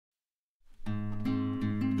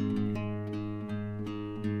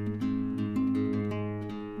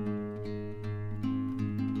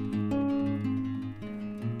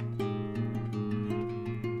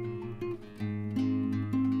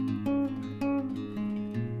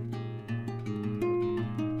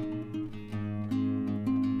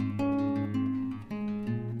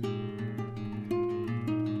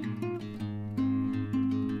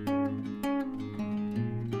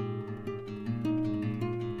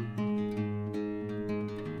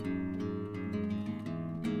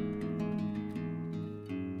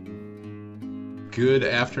Good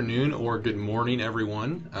afternoon or good morning,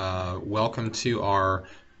 everyone. Welcome to our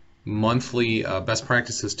monthly Best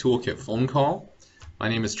Practices Toolkit phone call. My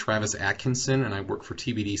name is Travis Atkinson, and I work for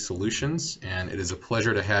TBD Solutions, and it is a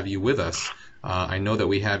pleasure to have you with us. I know that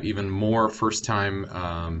we have even more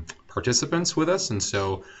first-time participants with us, and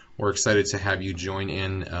so we're excited to have you join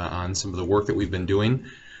in on some of the work that we've been doing.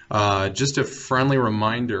 Just a friendly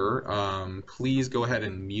reminder, please go ahead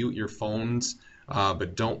and mute your phones.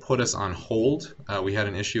 But don't put us on hold. We had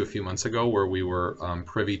an issue a few months ago where we were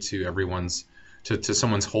privy to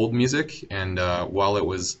someone's hold music, and while it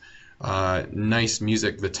was nice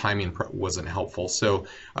music, the timing wasn't helpful. So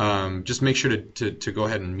just make sure to go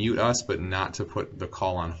ahead and mute us, but not to put the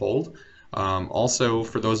call on hold. Also,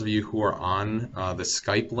 for those of you who are on the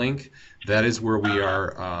Skype link, that is where we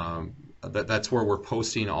are. That's where we're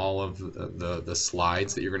posting all of the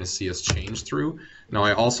slides that you're going to see us change through. Now,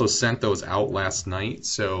 I also sent those out last night,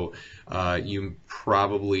 so you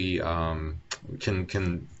probably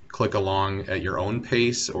can click along at your own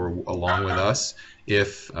pace or along with us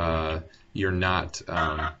if you're not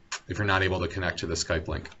able to connect to the Skype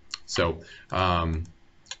link. So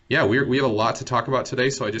yeah, we have a lot to talk about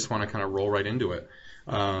today, so I just want to kind of roll right into it.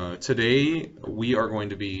 Today we are going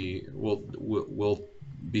to we'll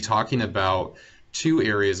be talking about two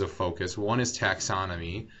areas of focus. One is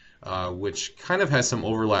taxonomy, which kind of has some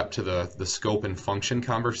overlap to the scope and function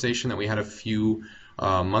conversation that we had a few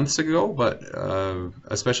months ago, but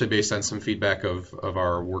especially based on some feedback of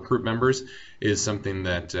our work group members, is something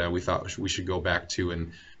that we thought we should go back to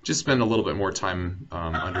and just spend a little bit more time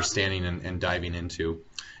understanding and diving into.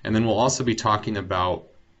 And then we'll also be talking about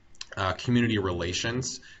community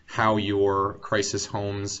relations, how your crisis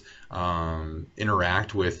homes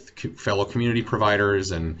interact with fellow community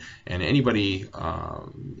providers and anybody,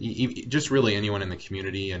 just really anyone in the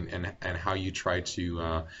community, and how you try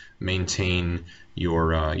to maintain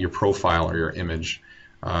your profile or your image.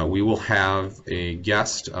 We will have a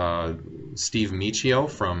guest, Steve Miccio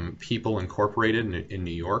from PEOPle Incorporated in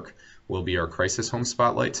New York, will be our crisis home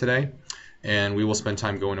spotlight today. And we will spend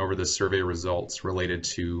time going over the survey results related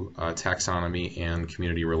to taxonomy and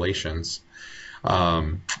community relations.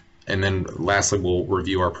 And then lastly, we'll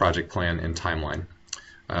review our project plan and timeline.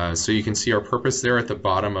 So you can see our purpose there at the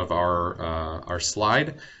bottom of our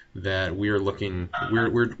slide, that we're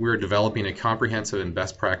developing a comprehensive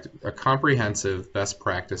best practice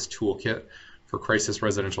toolkit for crisis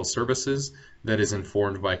residential services that is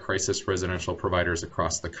informed by crisis residential providers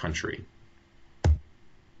across the country.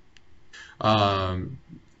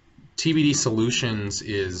 TBD Solutions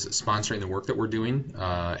is sponsoring the work that we're doing,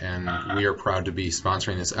 and we are proud to be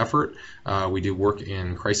sponsoring this effort. We do work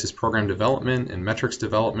in crisis program development and metrics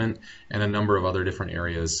development and a number of other different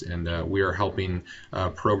areas, and we are helping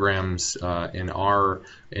programs in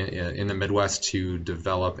the Midwest to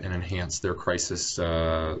develop and enhance their crisis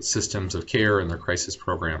systems of care and their crisis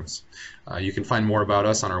programs. You can find more about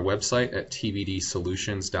us on our website at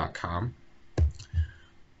tbdsolutions.com.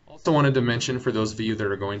 Also wanted to mention, for those of you that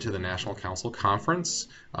are going to the National Council Conference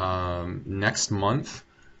next month,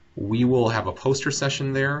 we will have a poster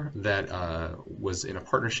session there that was in a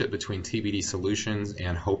partnership between TBD Solutions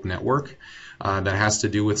and Hope Network that has to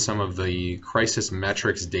do with some of the crisis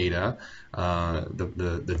metrics data,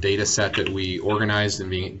 the data set that we organized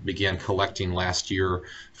and began collecting last year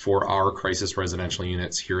for our crisis residential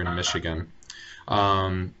units here in Michigan.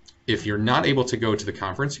 If you're not able to go to the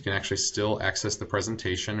conference, you can actually still access the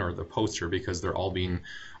presentation or the poster, because they're all being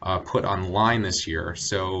put online this year.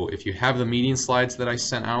 So if you have the meeting slides that I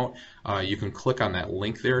sent out, you can click on that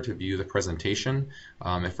link there to view the presentation.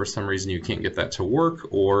 If for some reason you can't get that to work,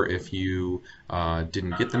 or if you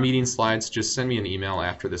didn't get the meeting slides, just send me an email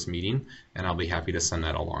after this meeting and I'll be happy to send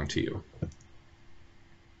that along to you.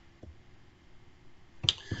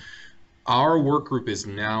 Our work group is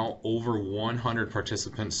now over 100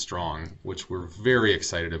 participants strong, which we're very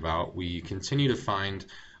excited about. We continue to find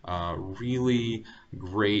really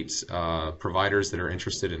great providers that are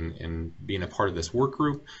interested in being a part of this work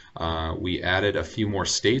group. We added a few more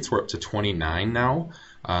states. We're up to 29 now,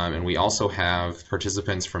 and we also have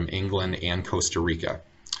participants from England and Costa Rica.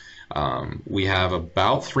 We have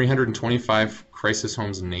about 325 crisis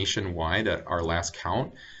homes nationwide at our last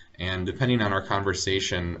count. And depending on our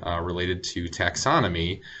conversation related to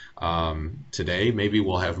taxonomy today, maybe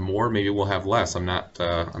we'll have more, maybe we'll have less. I'm not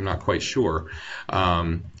quite sure.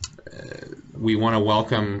 We want to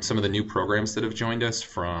welcome some of the new programs that have joined us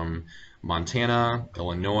from Montana,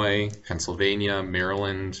 Illinois, Pennsylvania,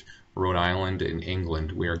 Maryland, Rhode Island, and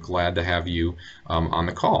England. We are glad to have you on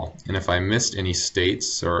the call. And if I missed any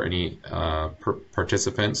states or any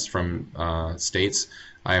participants from states,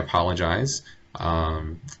 I apologize.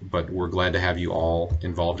 but we're glad to have you all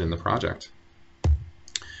involved in the project.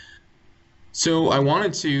 So I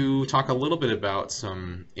wanted to talk a little bit about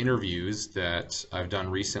some interviews that I've done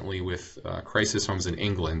recently with crisis homes in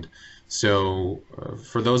England. So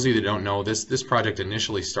for those of you that don't know, this project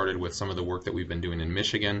initially started with some of the work that we've been doing in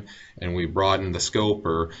Michigan, and we broadened the scope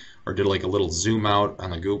or did like a little zoom out on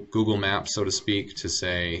the Google map, so to speak, to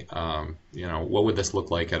say, what would this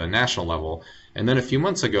look like at a national level? And then a few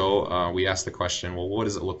months ago, we asked the question, well, what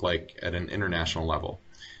does it look like at an international level?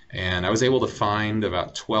 And I was able to find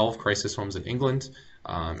about 12 crisis homes in England,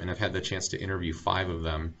 and I've had the chance to interview 5 of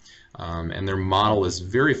them. And their model is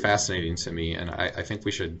very fascinating to me, and I think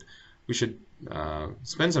we should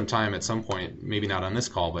spend some time at some point, maybe not on this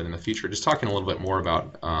call, but in the future, just talking a little bit more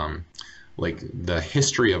about like the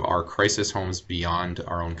history of our crisis homes beyond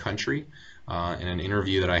our own country. In an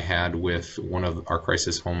interview that I had with one of our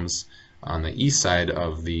crisis homes on the east side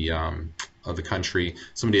of the country,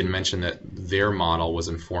 somebody had mentioned that their model was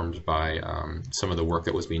informed by some of the work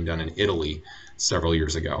that was being done in Italy several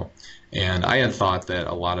years ago. And I had thought that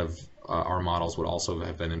a lot of our models would also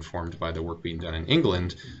have been informed by the work being done in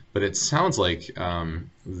England, but it sounds like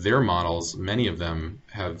their models, many of them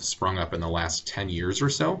have sprung up in the last 10 years or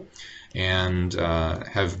so, and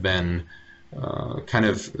have been kind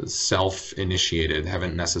of self-initiated,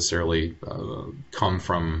 haven't necessarily come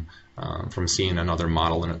from seeing another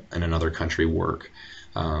model in another country work.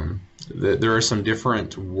 There are some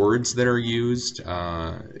different words that are used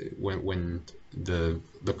when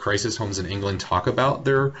the crisis homes in England talk about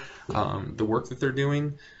their the work that they're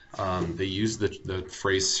doing. They use the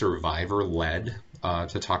phrase survivor-led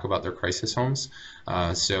to talk about their crisis homes.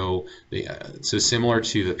 So similar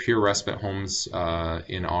to the peer respite homes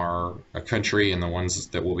in our country and the ones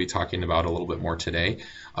that we'll be talking about a little bit more today,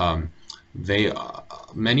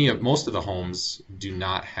 most of the homes do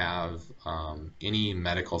not have any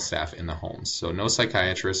medical staff in the homes. So no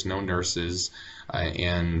psychiatrists, no nurses,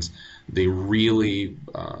 and they really,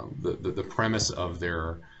 the premise of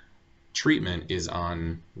their treatment is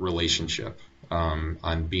on relationship,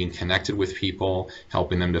 on being connected with people,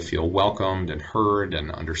 helping them to feel welcomed and heard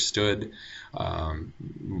and understood.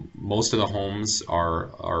 Most of the homes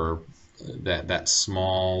are that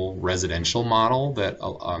small residential model that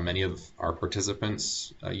many of our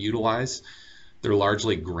participants utilize. They're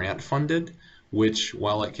largely grant funded, which,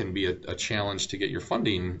 while it can be a challenge to get your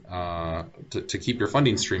funding, to keep your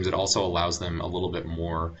funding streams, it also allows them a little bit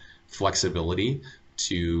more flexibility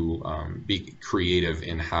to be creative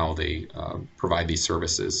in how they provide these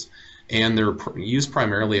services. And they're used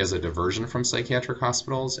primarily as a diversion from psychiatric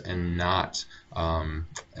hospitals and not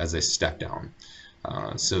as a step down.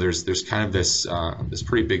 So there's kind of this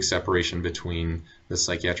pretty big separation between the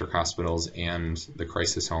psychiatric hospitals and the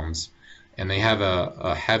crisis homes, and they have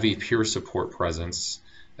a heavy peer support presence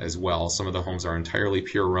as well. Some of the homes are entirely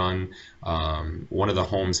peer run. One of the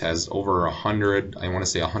homes has over 100, I want to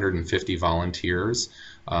say 150 volunteers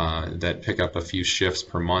that pick up a few shifts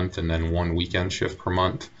per month and then one weekend shift per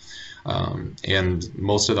month. And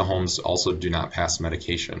most of the homes also do not pass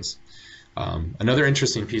medications. Another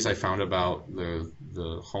interesting piece I found about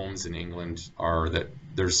the homes in England are that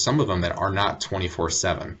there's some of them that are not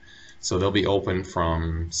 24/7. So they'll be open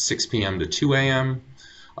from 6 p.m. to 2 a.m.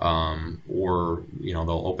 Or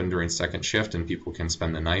they'll open during second shift and people can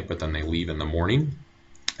spend the night, but then they leave in the morning.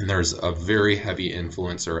 And there's a very heavy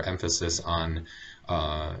influence or emphasis on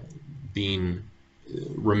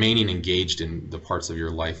remaining engaged in the parts of your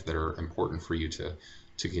life that are important for you to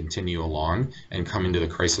continue along, and coming to the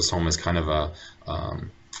crisis home is kind of a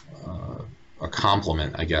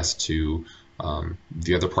complement, I guess, to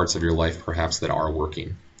the other parts of your life perhaps that are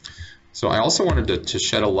working. So I also wanted to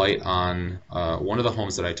shed a light on one of the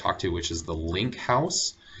homes that I talked to, which is the Link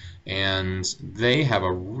House, and they have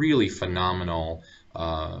a really phenomenal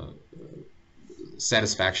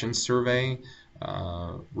satisfaction survey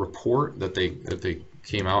report that they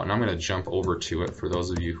came out, and I'm going to jump over to it for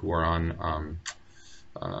those of you who are on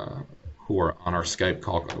our Skype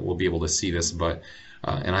call. Will be able to see this, but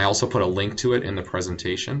and I also put a link to it in the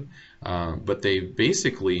presentation. But they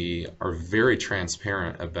basically are very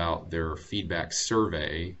transparent about their feedback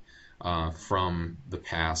survey from the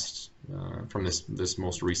past, from this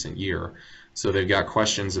most recent year. So they've got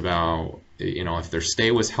questions about, if their stay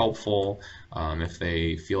was helpful, if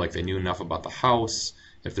they feel like they knew enough about the house,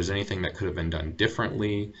 if there's anything that could have been done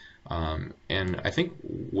differently. And I think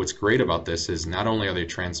what's great about this is not only are they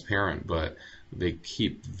transparent, but they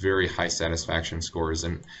keep very high satisfaction scores,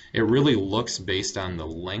 and it really looks, based on the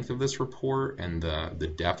length of this report and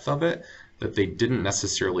the depth of it, that they didn't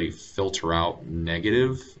necessarily filter out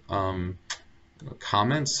negative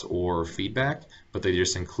comments or feedback, but they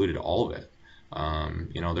just included all of it.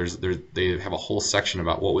 They have a whole section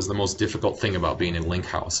about what was the most difficult thing about being in Link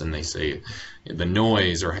House, and they say the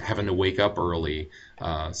noise or having to wake up early.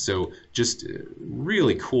 So just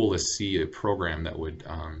really cool to see a program that would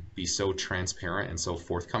be so transparent and so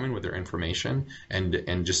forthcoming with their information,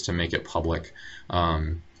 and just to make it public.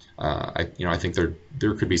 I think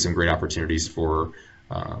there could be some great opportunities for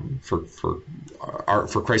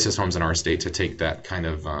crisis homes in our state to take that kind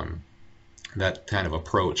of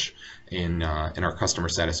approach in our customer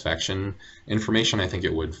satisfaction information. I think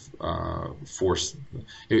it would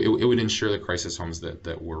it would ensure the crisis homes that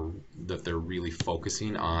they're really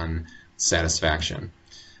focusing on satisfaction.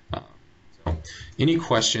 So, any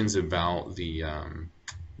questions about the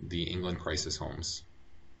England crisis homes?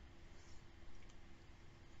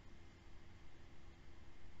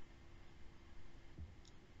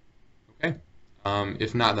 Okay.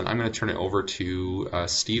 If not, then I'm going to turn it over to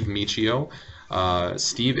Steve Miccio.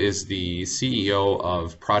 Steve is the CEO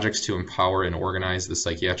of Projects to Empower and Organize the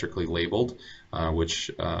Psychiatrically Labeled,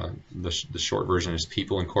 which the short version is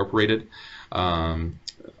PEOPle Incorporated.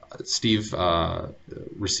 Steve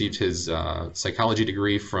received his psychology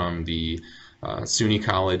degree from the SUNY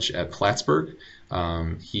College at Plattsburgh.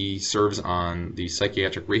 He serves on the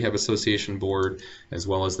Psychiatric Rehab Association Board, as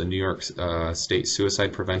well as the New York State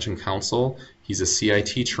Suicide Prevention Council. He's a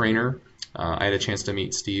CIT trainer. I had a chance to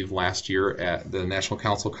meet Steve last year at the National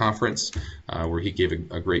Council Conference, where he gave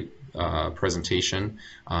a great presentation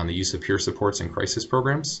on the use of peer supports in crisis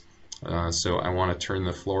programs. So I want to turn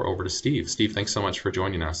the floor over to Steve. Steve, thanks so much for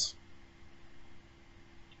joining us.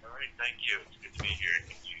 All right, thank you. It's good to be here.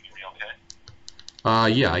 Can you hear me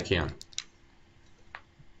okay? Yeah, I can.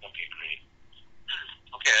 Okay, great.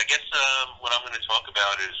 Okay, I guess what I'm going to talk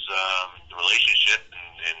about is the relationship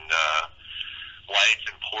and why it's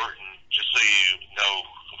important. Just so you know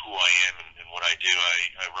who I am and what I do,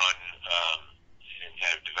 I run and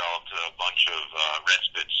have developed a bunch of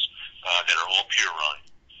respites that are all peer run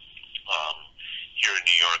here in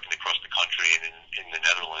New York and across the country and in the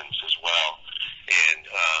Netherlands as well. And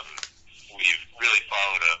we've really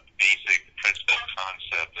followed a basic principle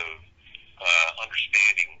concept of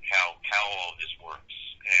understanding how all of this works.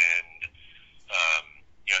 And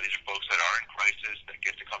these are folks that are in crisis that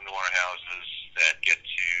get to come to our houses, that get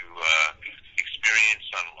to experience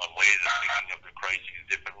on ways of thinking of their crises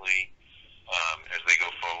differently as they go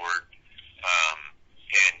forward,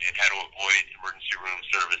 and how to avoid emergency room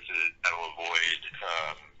services, how to avoid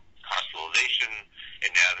hospitalization. And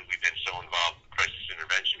now that we've been so involved with crisis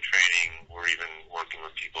intervention training, we're even working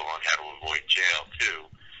with people on how to avoid jail too.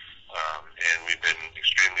 And we've been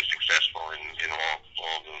extremely successful in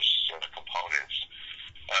all those components.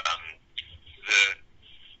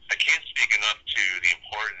 I can't speak enough to the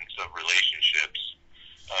importance of relationships.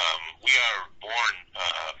 We are born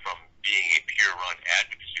from being a peer-run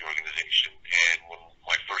advocacy organization, and when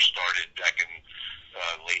I first started back in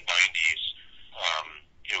late 90s,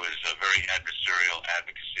 it was a very adversarial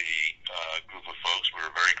advocacy group of folks. We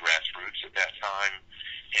were very grassroots at that time,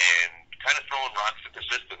 and kind of throwing rocks at the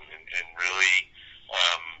system, and really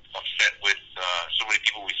upset with so many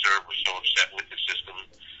people we serve were so upset with the system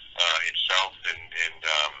itself, and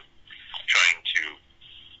trying to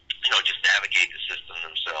just navigate the system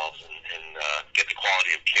themselves and get the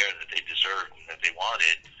quality of care that they deserved and that they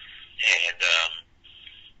wanted. And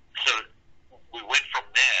so we went from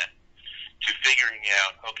that to figuring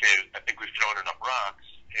out, okay, I think we've thrown enough rocks,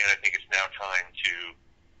 and I think it's now time to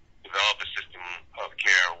develop a system of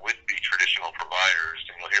care with the traditional providers.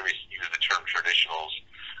 And you'll hear me use the term traditionals.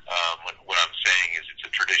 What I'm saying is it's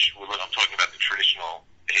a tradition. I'm talking about the traditional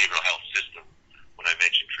behavioral health system when I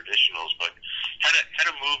mention traditionals, but how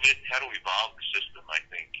to move it, how to evolve the system, I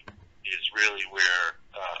think, is really where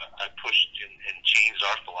I pushed and changed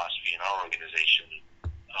our philosophy in our organization.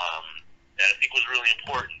 That I think was really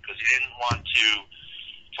important, because you didn't want to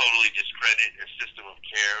totally discredit a system of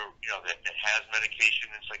care, that has medication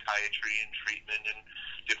and psychiatry and treatment and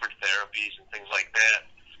different therapies and things like that.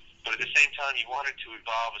 But at the same time, you wanted to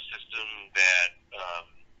evolve a system that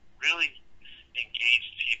really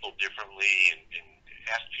engaged people differently and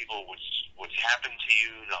asked people what's happened to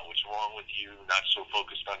you, not what's wrong with you, not so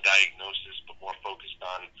focused on diagnosis, but more focused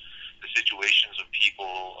on the situations of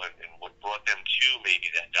people and what brought them to maybe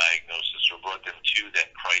that diagnosis or brought them to that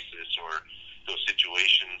crisis or those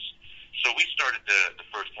situations. So we started the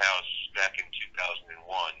first house back in 2001,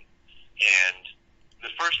 and the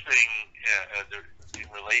first thing in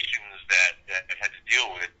relations that I had to deal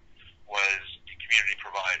with was the community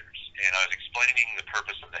providers. And I was explaining the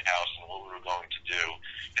purpose of the house and what we were going to do.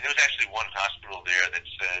 And there was actually one hospital there that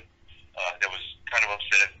said, that was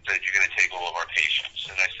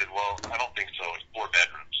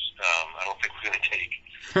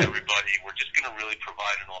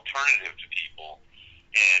people,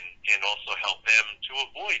 and also help them to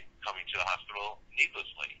avoid coming to the hospital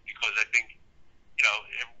needlessly. Because I think,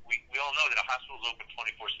 we all know that a hospital is open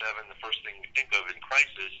 24/7. The first thing we think of in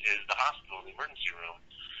crisis is the hospital, the emergency room.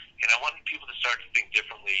 And I wanted people to start to think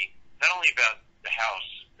differently, not only about the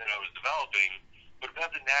house that I was developing, but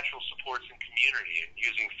about the natural supports in community and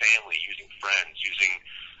using family, using friends, using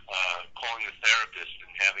calling the therapist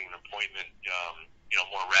and having an appointment,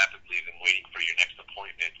 more rapidly than waiting for your next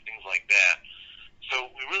appointment, things like that.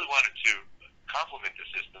 So we really wanted to complement the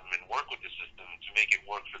system and work with the system to make it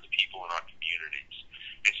work for the people in our communities.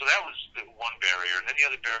 And so that was the one barrier. And then the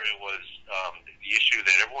other barrier was the issue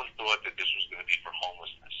that everyone thought that this was going to be for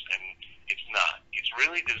homelessness. And it's not. It's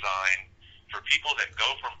really designed for people that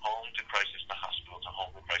go from home to crisis to hospital, to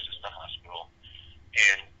home to crisis to hospital.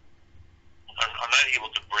 And I'm not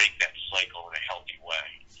able to break that cycle in a healthy way.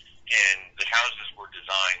 And the houses were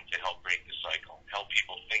designed to help break the cycle, help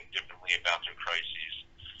people think differently about their crises.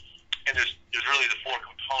 And there's really the four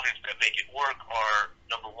components that make it work are,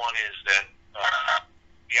 number one is that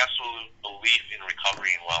the absolute belief in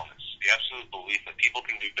recovery and wellness, the absolute belief that people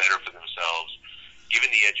can do better for themselves, given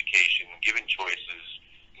the education, given choices,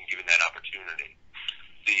 and given that opportunity.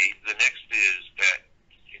 The next is that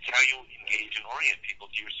it's how you engage and orient people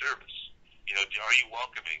to your service. Are you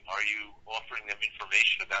welcoming? Are you offering them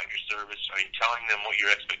information about your service? Are you telling them what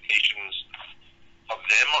your expectations of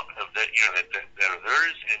them, that are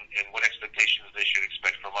theirs, and what expectations they should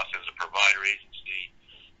expect from us as a provider agency?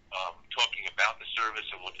 Talking about the service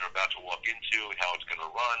and what they're about to walk into and how it's going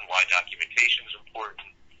to run, why documentation is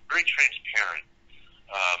important, very transparent.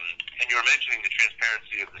 And you were mentioning the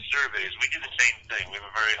transparency of the surveys. We do the same thing. We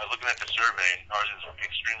have looking at the survey, ours is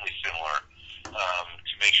extremely similar,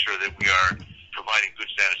 to make sure that we are providing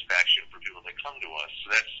good satisfaction for people that come to us. So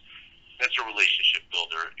that's a relationship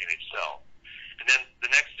builder in itself. And then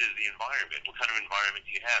the next is the environment. What kind of environment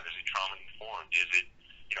do you have? Is it trauma-informed? Is it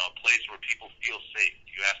a place where people feel safe?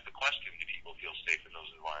 Do you ask the question, do people feel safe in those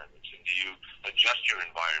environments? And do you adjust your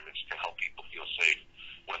environments to help people feel safe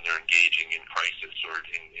when they're engaging in crisis or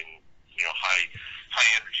in high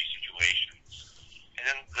energy situations?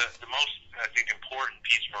 And then the most, I think, important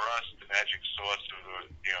piece for us, the magic sauce, or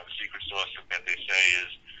the secret sauce that they say is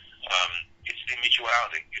it's the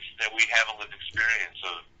mutuality. It's that we have a lived experience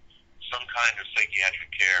of some kind of psychiatric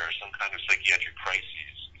care or some kind of psychiatric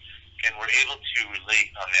crises, and we're able to relate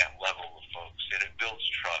on that level with folks, and it builds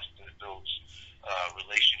trust, and it builds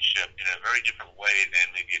relationship in a very different way than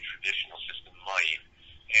maybe a traditional system might,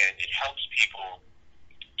 and it helps people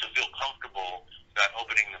to feel comfortable about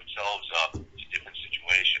opening themselves up to different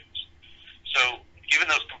situations. So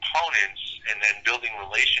given those components and then building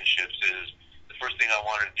relationships is the first thing I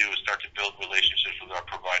wanted to do is start to build relationships with our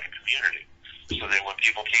provider community, so that when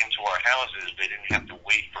people came to our houses, they didn't have to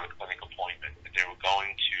wait for a clinic appointment, that they were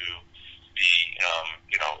going to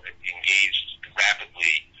be engaged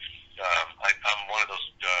rapidly. I'm one of those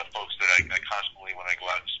folks that I constantly, when I go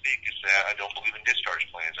out and speak, is that I don't believe in discharge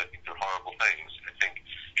plans. I think they're horrible things. I think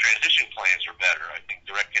transition plans are better. I think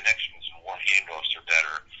direct connections and warm handoffs are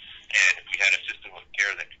better. And if we had a system of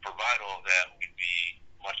care that could provide all of that, we'd be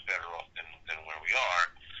much better off than where we are.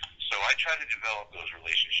 So I try to develop those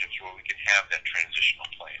relationships where we can have that transitional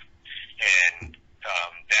plan. And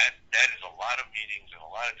that is a lot of meetings and a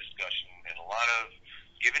lot of discussion and a lot of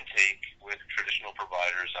give and take with traditional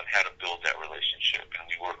providers on how to build that relationship, and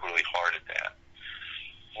we work really hard at that.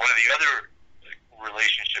 One of the other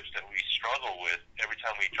relationships that we struggle with every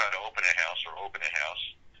time we try to open a house,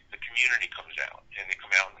 the community comes out, and they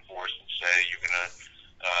come out in force and say, you're going to,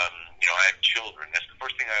 I have children. That's the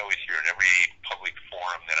first thing I always hear in every public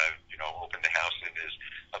forum that I've, opened a house in is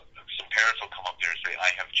some parents will come up there and say, I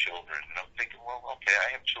have children. And I'm thinking, well, okay, I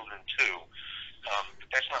have children too. But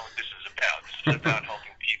that's not what this is about. This is about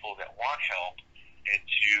helping people that want help and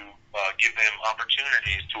to give them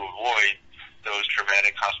opportunities to avoid those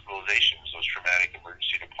traumatic hospitalizations, those traumatic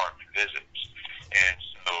emergency department visits. And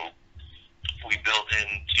so we build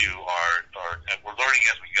into we're learning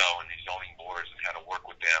as we go in these zoning boards and how to work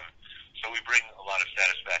with them. So we bring a lot of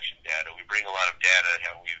satisfaction data. We bring a lot of data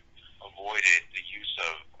how we've avoided the use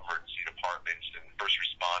of emergency departments and first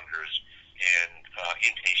responders and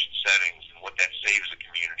inpatient settings and what that saves the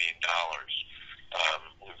community in dollars.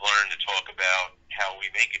 We've learned to talk about how we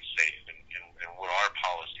make it safe and what our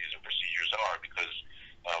policies and procedures are, because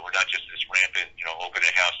we're not just this rampant, open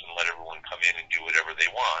a house and let everyone come in and do whatever they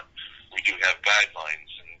want. We do have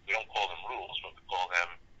guidelines, and we don't call them rules, but we call them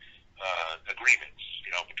agreements,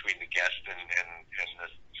 between the guest and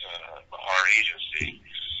our agency.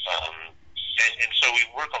 And so we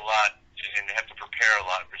work a lot and have to prepare a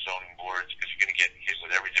lot for zoning boards, because you're going to get hit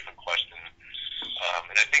with every different question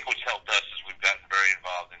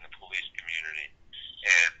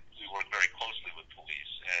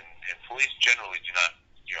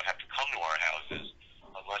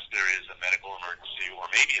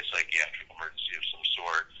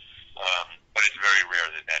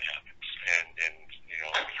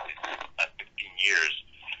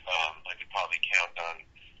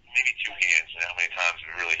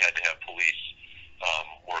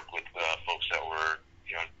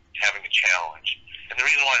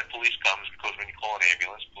police comes, because when you call an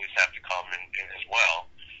ambulance, police have to come in as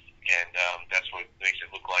well. And that's what makes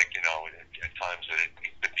it look like, at times that it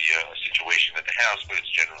could be a situation at the house, but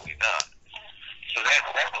it's generally not. So that's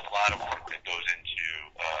a lot of work that goes into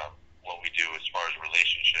what we do as far as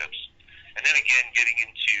relationships. And then again, getting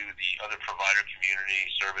into the other provider community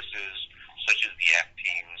services, such as the ACT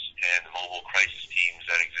teams and the mobile crisis teams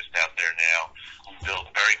that exist out there now. We build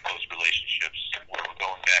very close relationships where we're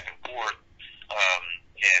going back and forth.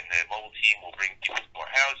 And the mobile team will bring people to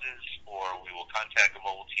our houses, or we will contact a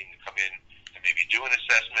mobile team to come in and maybe do an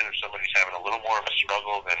assessment if somebody's having a little more of a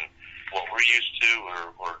struggle than what we're used to,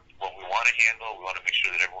 or what we want to handle. We want to make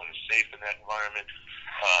sure that everyone is safe in that environment.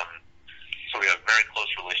 So we have very close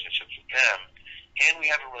relationships with them. And we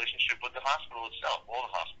have a relationship with the hospital itself, all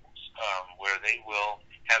the hospitals, where they will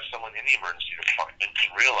have someone in the emergency department and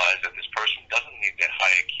realize that this person doesn't need that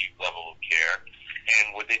high acute level of care,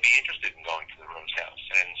 and would they be interested in going to the Rose House?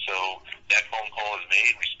 And so that phone call is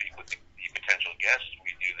made. We speak with the potential guests.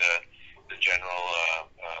 We do the general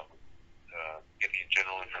get the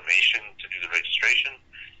general information to do the registration,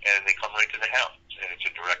 and they come right to the house, and it's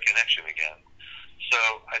a direct connection again. So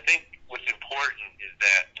I think what's important is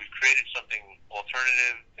that we've created something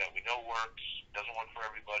alternative that we know works. Doesn't work for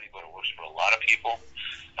everybody, but it works for a lot of people.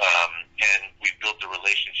 And we've built the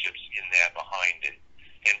relationships in that behind it.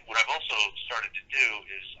 And what I've also started to do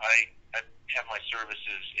is I have my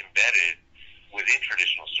services embedded within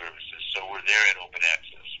traditional services. So we're there at open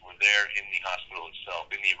access. We're there in the hospital itself,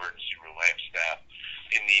 in the emergency room. I have staff.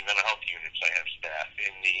 In the mental health units, I have staff.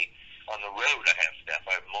 On the road, I have staff.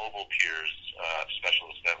 I have mobile peers,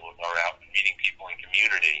 specialists that are out meeting people in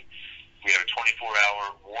community. We have a 24-hour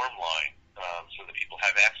warm line, so that people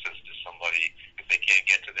have access to somebody. If they can't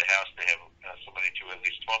get to the house, they have somebody to at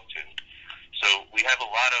least talk to. So we have a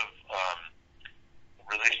lot of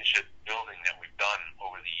relationship building that we've done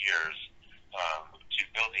over the years to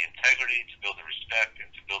build the integrity, to build the respect,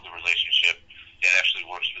 and to build the relationship that actually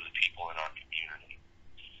works for the people in our community.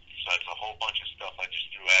 So it's a whole bunch of stuff I just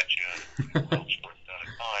threw at you in a short amount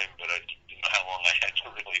of time, but I didn't know how long I had to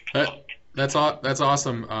really talk. That's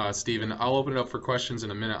awesome, Stephen. I'll open it up for questions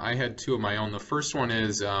in a minute. I had two of my own. The first one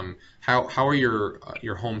is how are your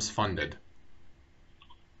homes funded?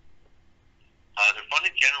 They're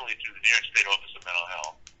funded generally through the New York State Office of Mental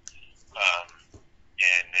Health,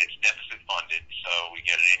 and it's deficit funded, so we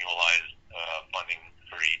get an annualized funding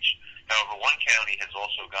for each. However, one county has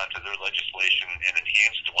also gone to their legislation and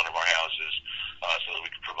enhanced one of our houses so that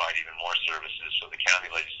we can provide even more services. So the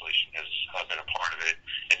county legislation has been a part of it.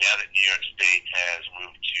 And now that New York State has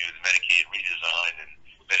moved to the Medicaid redesign and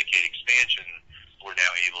Medicaid expansion, we're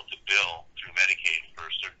now able to bill through Medicaid for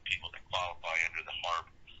certain people that qualify under the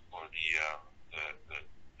HARP or the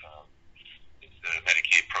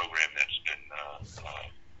Medicaid program that's been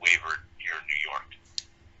waived here in New York.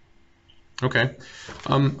 Okay.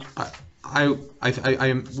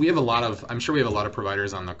 We have a lot of, I'm sure we have a lot of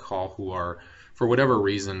providers on the call who are, for whatever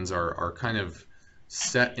reasons, are kind of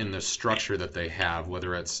set in the structure that they have,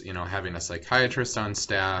 whether it's, having a psychiatrist on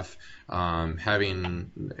staff,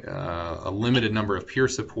 having a limited number of peer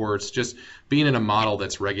supports, just being in a model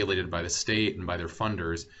that's regulated by the state and by their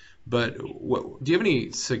funders. But do you have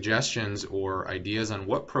any suggestions or ideas on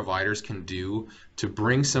what providers can do to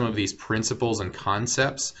bring some of these principles and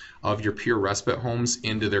concepts of your peer respite homes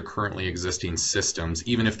into their currently existing systems,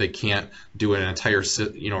 even if they can't do an entire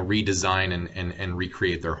redesign and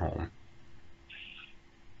recreate their home?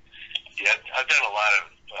 Yeah, I've done a lot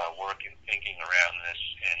of work in thinking around this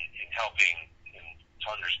and helping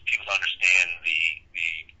people to understand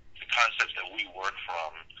the concepts that we work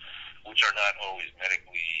from, which are not always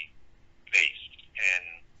medically based. And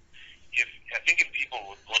I think if people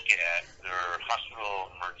would look at their hospital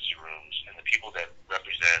emergency rooms and the people that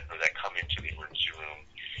represent or that come into the emergency room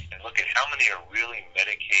and look at how many are really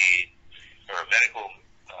Medicaid or medical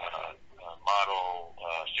model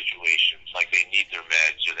situations, like they need their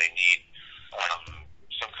meds or they need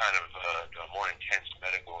some kind of more intense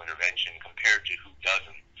medical intervention compared to who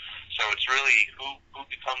doesn't. So it's really who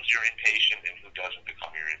becomes your inpatient and who doesn't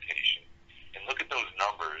become your inpatient. And look at those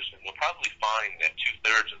numbers, and you'll probably find that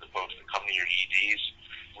 2/3 of the folks that come to your EDs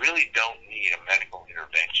really don't need a medical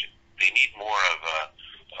intervention. They need more of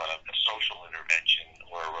a social intervention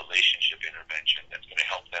or a relationship intervention that's going to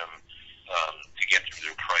help them to get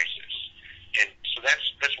through their crisis. And so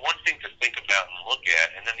that's one thing to think about and look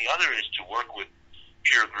at. And then the other is to work with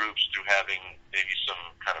peer groups through having maybe some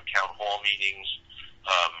kind of town hall meetings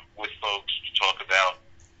with folks to talk about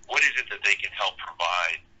what is it that they can help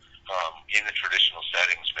provide in the traditional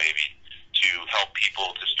settings, maybe to help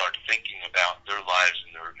people to start thinking about their lives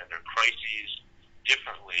and their crises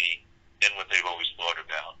differently than what they've always thought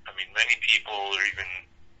about. I mean, many people are even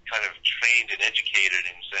kind of trained and educated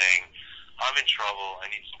in saying, I'm in trouble, I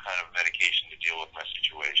need some kind of medication to deal with my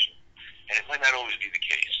situation. And it might not always be the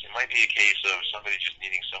case. It might be a case of somebody just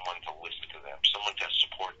needing someone to listen to them, someone to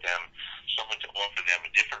support them, someone to offer them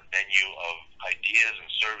a different menu of ideas and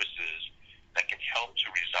services that can help to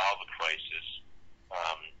resolve a crisis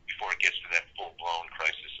before it gets to that full-blown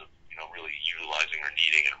crisis of, really utilizing or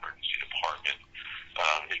needing an emergency department.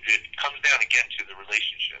 It comes down again to the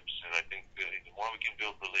relationships, and I think the more we can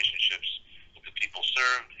build relationships with the people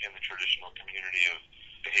served in the traditional community of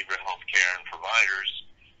behavioral health care and providers,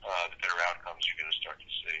 the better outcomes you're going to start to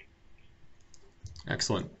see.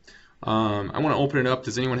 Excellent. I want to open it up.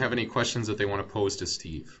 Does anyone have any questions that they want to pose to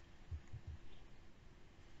Steve?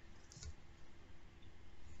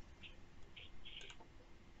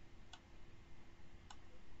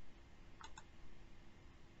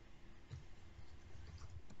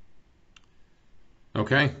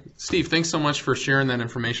 Okay, Steve, thanks so much for sharing that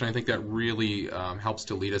information. I think that really helps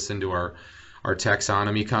to lead us into our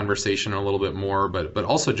taxonomy conversation a little bit more, but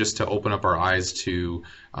also just to open up our eyes to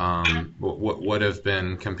what have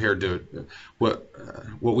been compared to what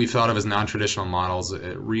we thought of as non-traditional models,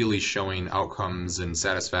 really showing outcomes and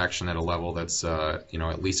satisfaction at a level that's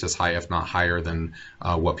at least as high, if not higher, than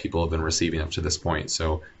what people have been receiving up to this point.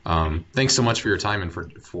 So thanks so much for your time and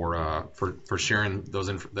for sharing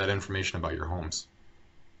that information about your homes.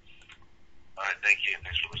 All right, thank you.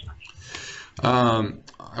 Thanks for listening.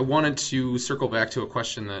 I wanted to circle back to a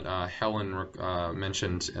question that Helen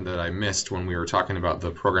mentioned and that I missed when we were talking about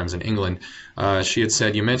the programs in England. She had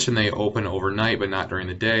said, you mentioned they open overnight but not during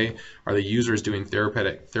the day. Are the users doing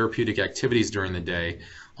therapeutic activities during the day?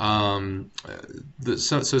 So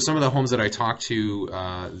some of the homes that I talked to,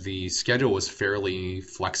 the schedule was fairly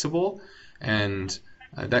flexible, and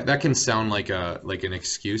that can sound like an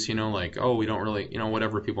excuse, like, oh, we don't really,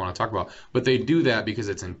 whatever people want to talk about. But they do that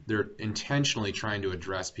because they're intentionally trying to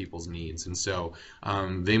address people's needs. And so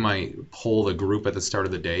they might poll the group at the start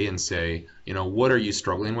of the day and say, what are you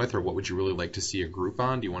struggling with, or what would you really like to see a group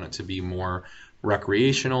on? Do you want it to be more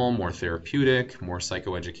recreational, more therapeutic, more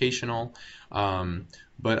psychoeducational?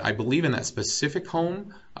 But I believe in that specific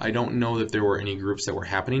home, I don't know that there were any groups that were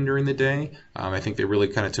happening during the day. I think they really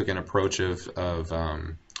kind of took an approach of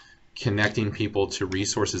connecting people to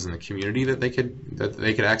resources in the community that they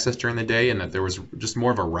could access during the day, and that there was just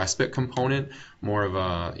more of a respite component, more of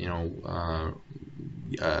a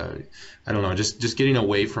I don't know, just getting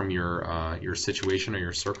away from your situation or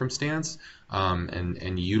your circumstance,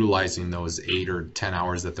 and utilizing those 8 or 10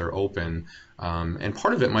 hours that they're open. And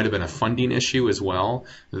part of it might have been a funding issue as well,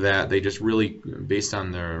 that they just really, based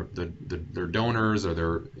on their donors or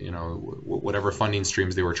their whatever funding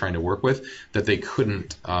streams they were trying to work with, that they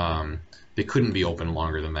couldn't be open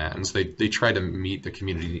longer than that. And so they tried to meet the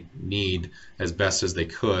community need as best as they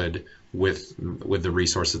could with the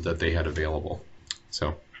resources that they had available.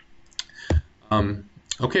 So,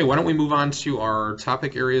 okay, why don't we move on to our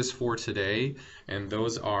topic areas for today, and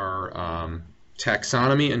those are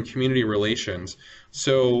taxonomy and community relations.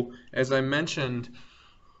 So, as I mentioned,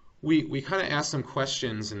 we kind of asked some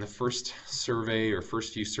questions in the first survey or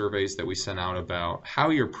first few surveys that we sent out about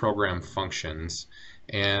how your program functions.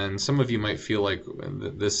 And some of you might feel like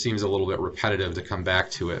this seems a little bit repetitive to come back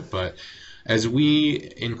to it, but as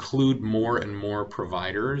we include more and more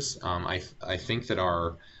providers, I think that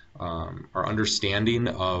our understanding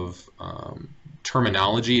of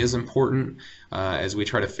terminology is important as we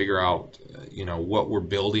try to figure out, what we're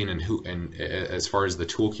building and who, and as far as the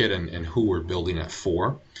toolkit and who we're building it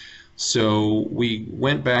for. So we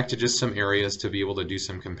went back to just some areas to be able to do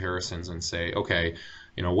some comparisons and say, okay,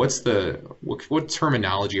 what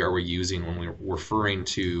terminology are we using when we're referring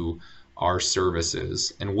to our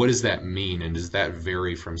services, and what does that mean, and does that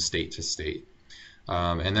vary from state to state?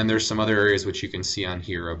 And then there's some other areas which you can see on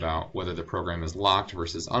here about whether the program is locked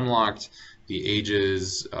versus unlocked, the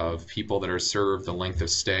ages of people that are served, the length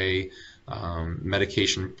of stay,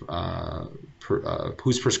 medication,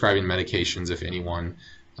 who's prescribing medications, if anyone,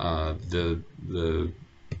 the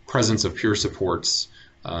presence of peer supports,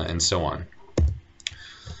 and so on.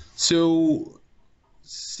 So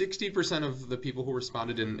 60% of the people who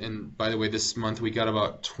responded, and by the way, this month we got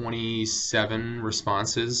about 27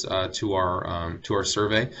 responses to our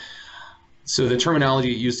survey. So the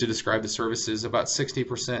terminology used to describe the services, about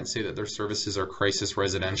 60% say that their services are crisis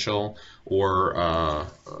residential, or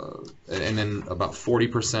and then about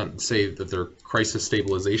 40% say that they're crisis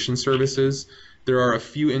stabilization services. There are a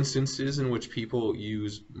few instances in which people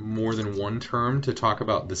use more than one term to talk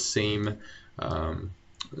about the same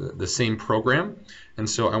the same program, and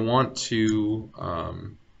so I want to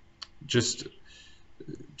just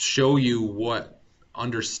show you what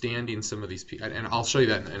understanding some of these people, and I'll show you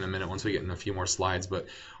that in a minute once we get in a few more slides, but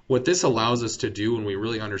what this allows us to do when we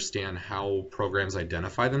really understand how programs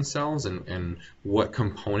identify themselves and what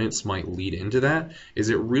components might lead into that is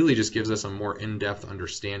it really just gives us a more in-depth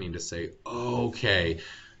understanding to say, okay,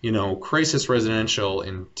 you know, crisis residential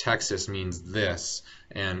in Texas means this,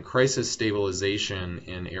 and crisis stabilization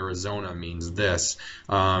in Arizona means this.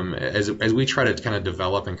 As we try to kind of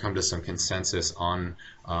develop and come to some consensus on,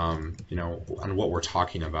 you know, on what we're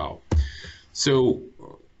talking about. So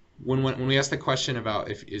when we asked the question about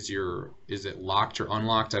is it locked or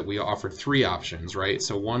unlocked, we offered three options, right?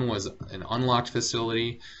 So one was an unlocked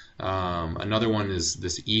facility. Another one is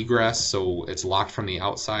this egress, so it's locked from the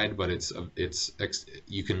outside, but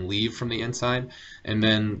you can leave from the inside. And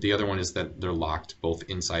then the other one is that they're locked both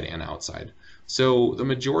inside and outside. So the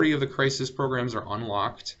majority of the crisis programs are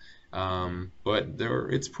unlocked, but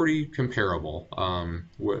it's pretty comparable.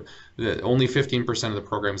 Only 15% of the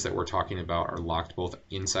programs that we're talking about are locked both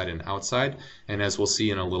inside and outside. And as we'll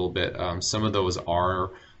see in a little bit, some of those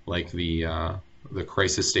are like the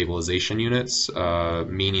crisis stabilization units,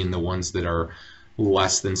 meaning the ones that are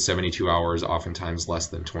less than 72 hours, oftentimes less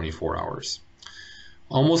than 24 hours.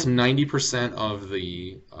 Almost 90% of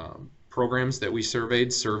the programs that we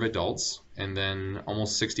surveyed serve adults, and then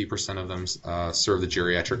almost 60% of them serve the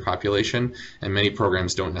geriatric population, and many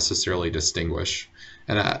programs don't necessarily distinguish.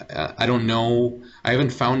 And I don't know, I haven't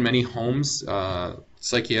found many homes,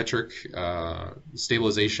 psychiatric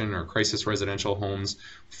stabilization or crisis residential homes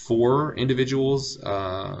for individuals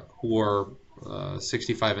who are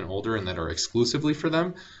 65 and older and that are exclusively for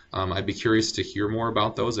them. I'd be curious to hear more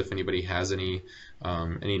about those if anybody has any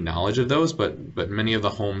knowledge of those, but many of the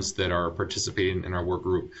homes that are participating in our work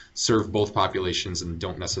group serve both populations and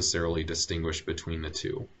don't necessarily distinguish between the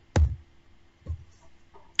two.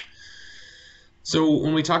 So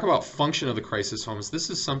when we talk about function of the crisis homes, this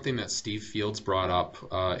is something that Steve Fields brought up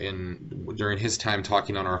during his time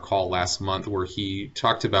talking on our call last month, where he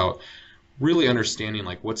talked about really understanding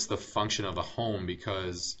like what's the function of a home,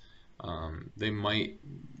 because they might,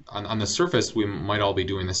 on the surface, we might all be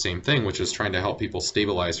doing the same thing, which is trying to help people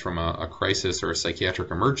stabilize from a crisis or a psychiatric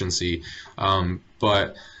emergency,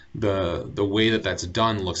 but the way that that's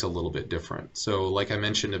done looks a little bit different. So like I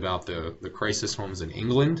mentioned about the crisis homes in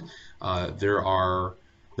England, there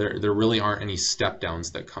really aren't any step downs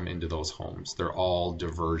that come into those homes. They're all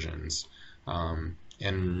diversions, and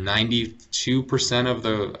 92% of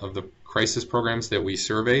the crisis programs that we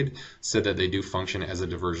surveyed said that they do function as a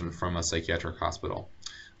diversion from a psychiatric hospital.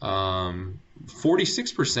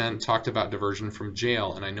 46% talked about diversion from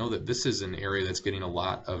jail, and I know that this is an area that's getting a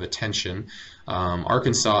lot of attention.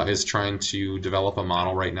 Arkansas is trying to develop a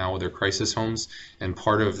model right now with their crisis homes, and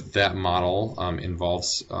part of that model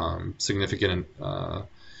involves significant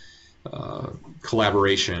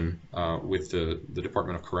collaboration with the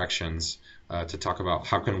Department of Corrections to talk about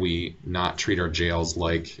how can we not treat our jails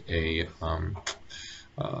like a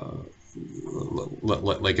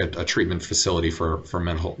treatment facility for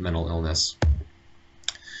mental illness.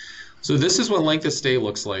 So this is what length of stay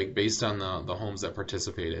looks like based on the homes that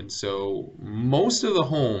participated. So most of the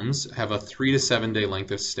homes have a 3 to 7 day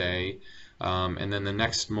length of stay, and then the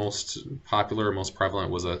next most popular, most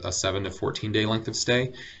prevalent was a 7 to 14 day length of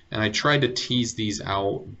stay. And I tried to tease these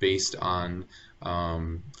out based on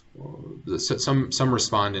some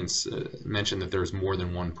respondents mentioned that there's more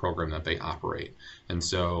than one program that they operate, and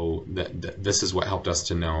so this is what helped us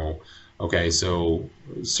to know, okay, so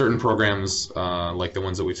certain programs like the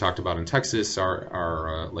ones that we've talked about in Texas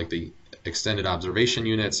are like the extended observation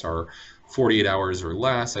units are 48 hours or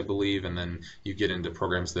less, I believe, and then you get into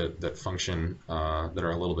programs that function that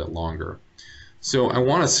are a little bit longer. So I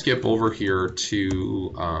want to skip over here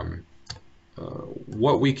to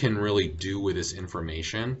what we can really do with this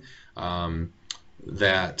information,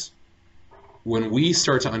 that when we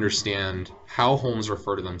start to understand how homes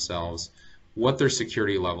refer to themselves, what their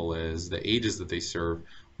security level is, the ages that they serve,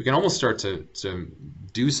 we can almost start to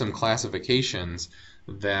do some classifications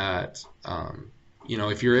that, you know,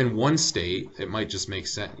 if you're in one state, it might just make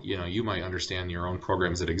sense, you know, you might understand your own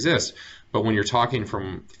programs that exist, but when you're talking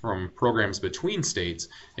from programs between states,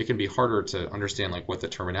 it can be harder to understand like what the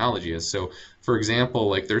terminology is. So for example,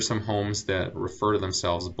 like there's some homes that refer to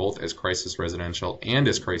themselves both as crisis residential and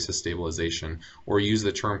as crisis stabilization, or use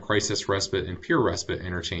the term crisis respite and peer respite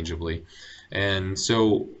interchangeably. And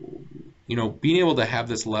so, you know, being able to have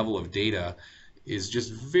this level of data is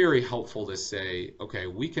just very helpful to say, okay,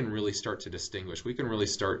 we can really start to distinguish, we can really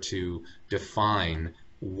start to define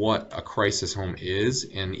what a crisis home is,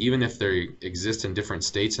 and even if they exist in different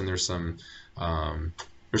states and there's some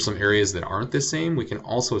areas that aren't the same, we can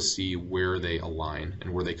also see where they align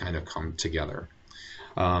and where they kind of come together.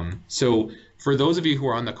 So for those of you who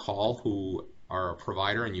are on the call who are a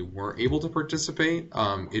provider and you weren't able to participate,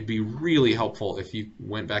 it'd be really helpful if you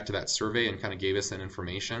went back to that survey and kind of gave us that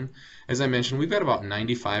information. As I mentioned, we've got about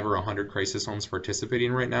 95 or 100 crisis homes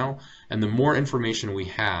participating right now, and the more information we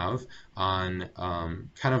have on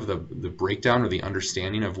kind of the breakdown or the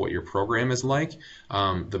understanding of what your program is like,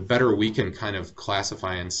 the better we can kind of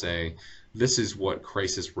classify and say, this is what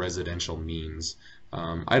crisis residential means.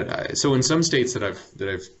 So in some states that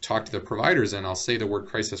I've talked to the providers in, I'll say the word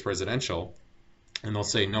crisis residential, and they'll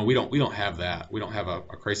say, no, we don't have that. We don't have a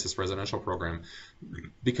crisis residential program,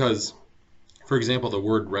 because, for example, the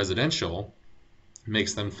word residential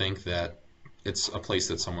makes them think that it's a place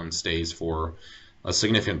that someone stays for a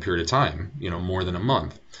significant period of time, more than a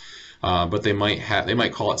month. But they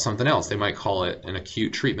might call it something else. They might call it an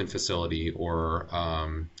acute treatment facility or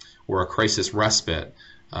a crisis respite.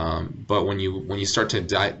 But when you start to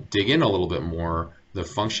dig in a little bit more, the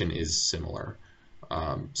function is similar.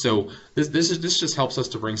 So this just helps us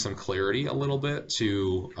to bring some clarity a little bit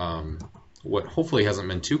to what hopefully hasn't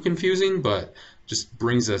been too confusing, but just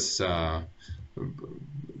brings us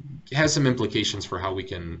has some implications for how we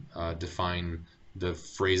can define the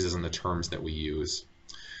phrases and the terms that we use.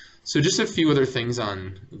 So just a few other things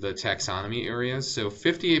on the taxonomy areas. So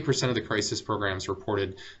 58% of the crisis programs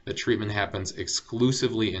reported that treatment happens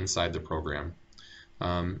exclusively inside the program.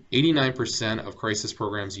 89% of crisis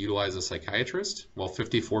programs utilize a psychiatrist, while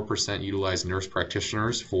 54% utilize nurse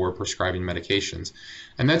practitioners for prescribing medications.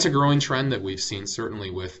 And that's a growing trend that we've seen, certainly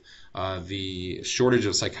with the shortage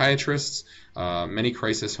of psychiatrists. Many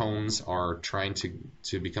crisis homes are trying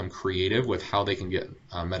to become creative with how they can get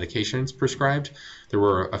medications prescribed. There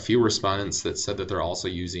were a few respondents that said that they're also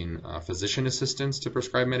using physician assistants to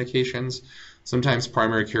prescribe medications. Sometimes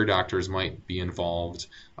primary care doctors might be involved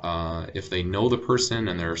if they know the person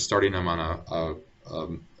and they're starting them on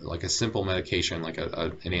like a simple medication, like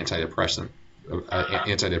an antidepressant.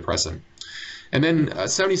 And then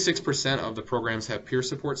 76% of the programs have peer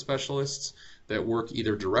support specialists that work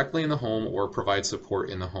either directly in the home or provide support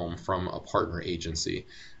in the home from a partner agency.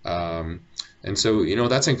 And so,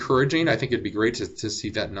 that's encouraging. I think it'd be great to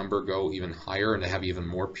see that number go even higher and to have even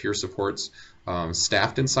more peer supports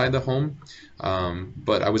staffed inside the home.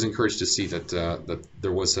 But I was encouraged to see that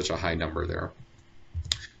there was such a high number there.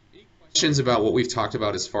 Questions about what we've talked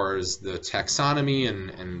about as far as the taxonomy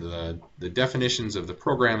and the definitions of the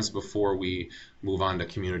programs before we move on to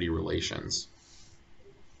community relations?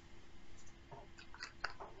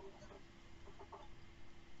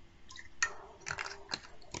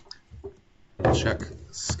 I'll check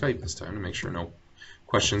Skype this time to make sure no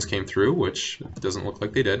questions came through, which doesn't look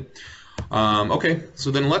like they did. Okay,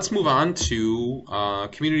 so then let's move on to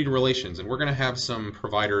community relations, and we're going to have some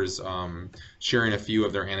providers sharing a few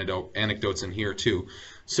of their anecdotes in here too.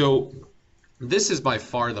 So this is by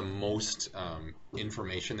far the most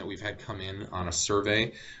information that we've had come in on a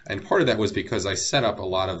survey, and part of that was because I set up a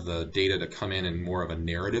lot of the data to come in more of a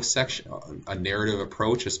narrative section, a narrative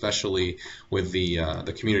approach, especially with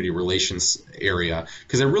the community relations area,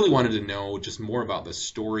 because I really wanted to know just more about the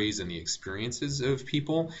stories and the experiences of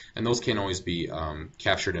people, and those can't always be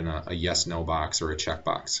captured in a yes/no box or a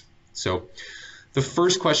checkbox. So the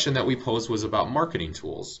first question that we posed was about marketing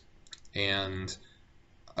tools, and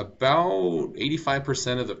about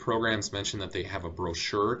 85% of the programs mentioned that they have a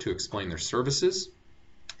brochure to explain their services,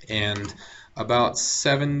 and about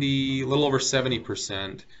a little over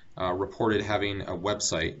 70% reported having a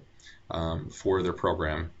website for their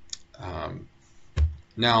program.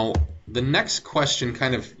 Now, the next question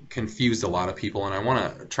kind of confused a lot of people, and I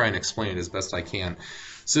want to try and explain it as best I can.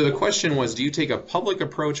 So the question was, do you take a public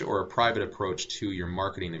approach or a private approach to your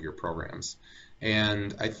marketing of your programs?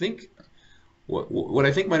 And I think what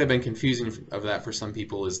I think might have been confusing of that for some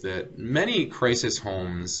people is that many crisis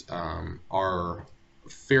homes are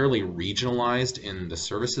fairly regionalized in the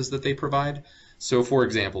services that they provide. So for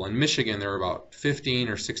example, in Michigan, there are about 15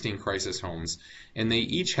 or 16 crisis homes, and they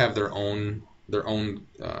each have their own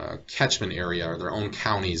catchment area or their own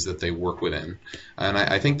counties that they work within. And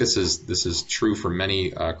I think this is true for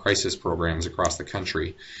many crisis programs across the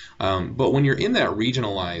country. But when you're in that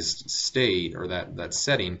regionalized state or that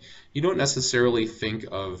setting, you don't necessarily think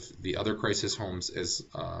of the other crisis homes as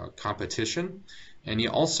competition, and you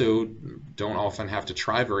also don't often have to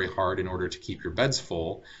try very hard in order to keep your beds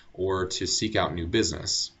full or to seek out new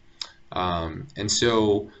business. And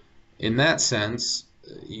so in that sense,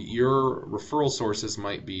 your referral sources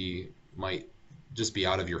might just be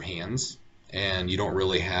out of your hands, and you don't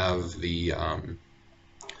really have the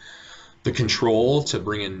control to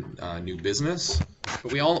bring in new business.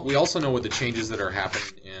 But we also know with the changes that are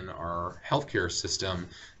happening in our healthcare system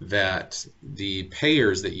that the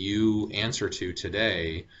payers that you answer to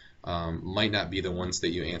today might not be the ones that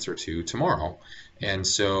you answer to tomorrow. And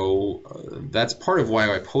so that's part of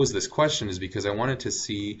why I posed this question, is because I wanted to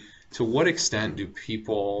see to what extent do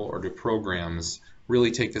people or do programs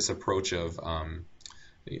really take this approach of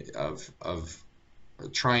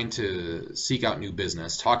trying to seek out new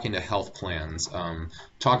business, talking to health plans,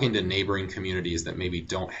 talking to neighboring communities that maybe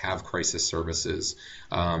don't have crisis services,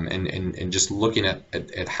 and just looking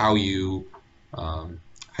at how you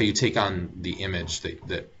take on the image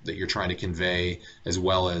that you're trying to convey, as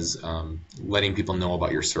well as letting people know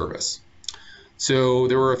about your service. So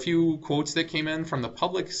there were a few quotes that came in from the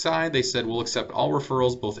public side. They said, we'll accept all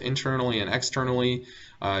referrals, both internally and externally,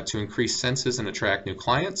 to increase census and attract new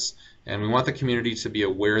clients. And we want the community to be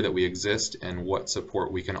aware that we exist and what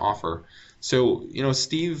support we can offer. So,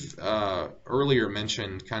 Steve earlier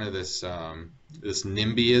mentioned kind of this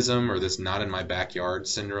NIMBYism, or this not in my backyard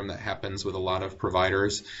syndrome that happens with a lot of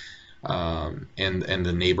providers and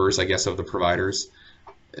the neighbors, I guess, of the providers.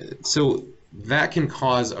 So that can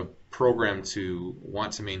cause a program to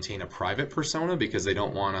want to maintain a private persona because they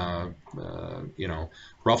don't want to,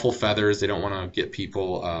 ruffle feathers. They don't want to get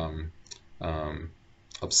people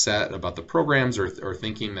upset about the programs, or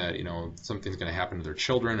thinking that something's going to happen to their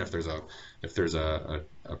children if there's a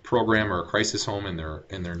program or a crisis home in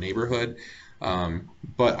their neighborhood.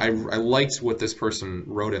 But I liked what this person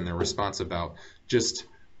wrote in their response about just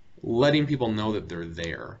letting people know that they're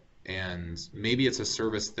there. And maybe it's a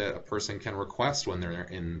service that a person can request when they're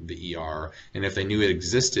in the ER. And if they knew it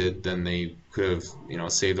existed, then they could have,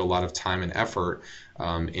 saved a lot of time and effort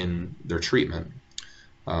in their treatment.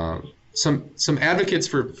 Some advocates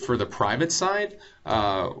for the private side.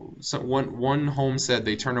 One home said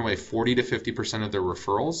they turn away 40 to 50% of their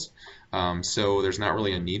referrals. So there's not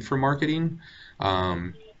really a need for marketing.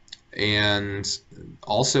 And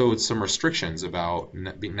also some restrictions about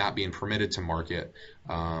not being permitted to market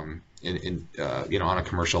on a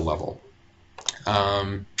commercial level.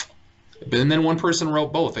 But then one person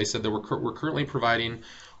wrote both. They said that we're currently providing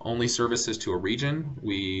only services to a region.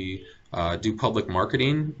 We do public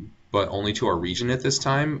marketing, but only to our region at this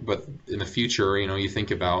time. But in the future, you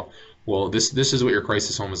think about, well, this is what your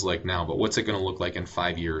crisis home is like now, but what's it going to look like in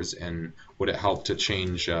 5 years, and would it help to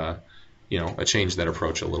change change that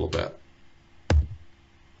approach a little bit?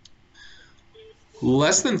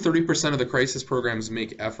 Less than 30% of the crisis programs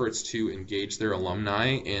make efforts to engage their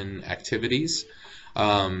alumni in activities.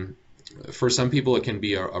 For some people, it can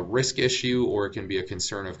be a risk issue, or it can be a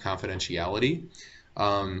concern of confidentiality.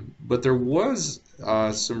 But there was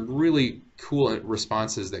some really cool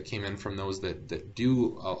responses that came in from those that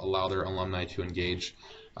do allow their alumni to engage.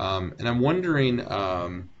 And I'm wondering,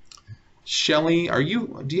 Shelley,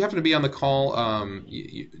 do you happen to be on the call?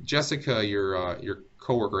 Jessica, your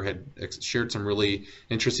coworker, had shared some really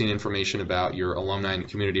interesting information about your alumni and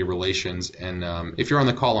community relations. And if you're on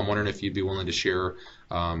the call, I'm wondering if you'd be willing to share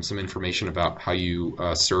some information about how you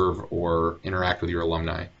serve or interact with your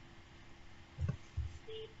alumni.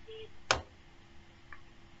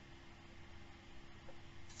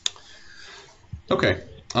 Okay,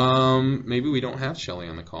 maybe we don't have Shelley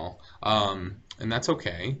on the call, and that's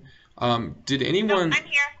okay. Did anyone? No, I'm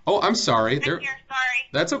here. Oh, I'm sorry. I'm here. Sorry.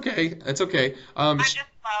 That's okay. That's okay. I'm just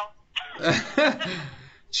slow.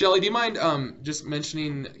 Shelley, do you mind just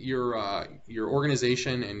mentioning your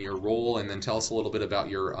organization and your role, and then tell us a little bit about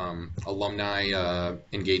your alumni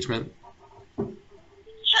engagement?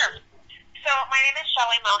 Sure. So my name is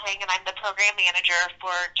Shelley Mohang, and I'm the program manager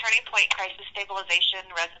for Turning Point Crisis Stabilization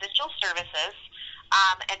Residential Services,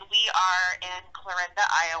 and we are in Clarinda,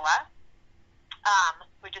 Iowa,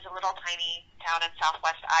 which is a little tiny town in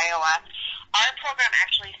southwest Iowa. Our program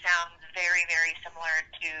actually sounds very, very similar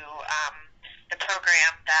to the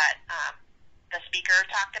program that the speaker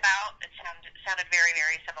talked about. It sounded very,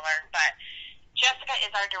 very similar. But Jessica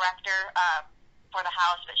is our director for the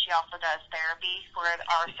house, but she also does therapy for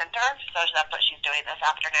our center. So that's what she's doing this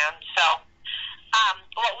afternoon. So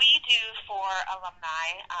what we do for alumni,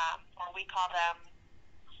 or we call them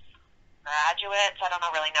graduates, I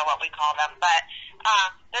don't really know what we call them, but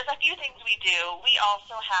there's a few things we do. We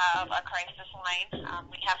also have a crisis line.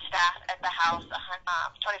 We have staff at the house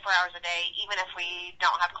 24 hours a day, even if we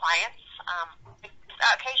don't have clients.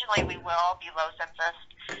 Occasionally we will be low census,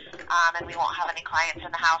 and we won't have any clients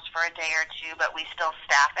in the house for a day or two, but we still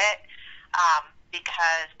staff it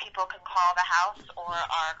because people can call the house or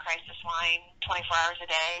our crisis line 24 hours a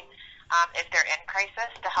day. if they're in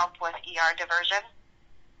crisis to help with ER diversion.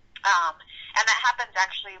 And that happens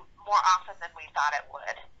actually more often than we thought it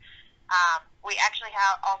would. We actually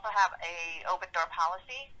also have a open door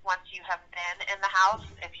policy. Once you have been in the house,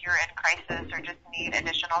 if you're in crisis or just need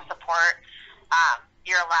additional support,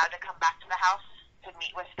 you're allowed to come back to the house to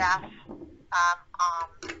meet with staff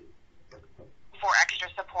for extra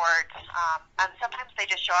support. And sometimes they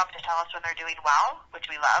just show up to tell us when they're doing well, which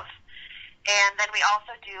we love. And then we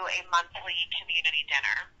also do a monthly community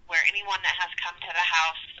dinner where anyone that has come to the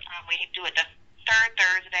house, we do it the third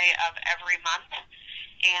Thursday of every month.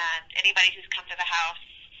 And anybody who's come to the house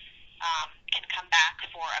can come back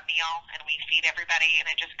for a meal, and we feed everybody, and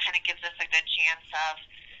it just kind of gives us a good chance of,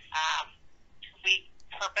 we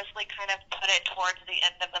purposely kind of put it towards the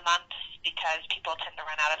end of the month because people tend to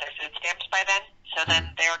run out of their food stamps by then, so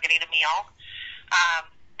then they're getting a meal.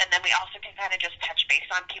 And then we also can kind of just touch base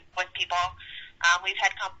on with people. We've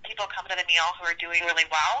had people come to the meal who are doing really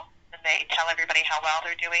well, and they tell everybody how well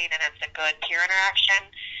they're doing, and it's a good peer interaction.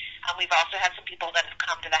 We've also had some people that have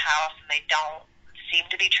come to the house and they don't seem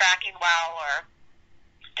to be tracking well or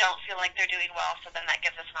don't feel like they're doing well, so then that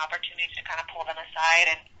gives us an opportunity to kind of pull them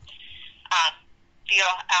aside and feel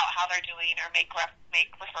out how they're doing or make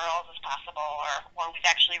referrals as possible, or we've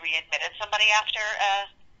actually readmitted somebody after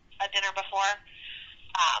a dinner before.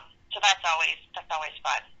 So that's always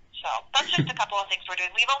fun. So that's just a couple of things we're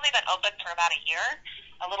doing. We've only been open for about a year,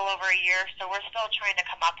 a little over a year, so we're still trying to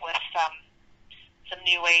come up with some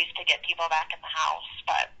new ways to get people back in the house.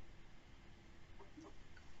 But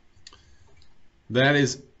that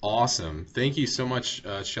is awesome. Thank you so much,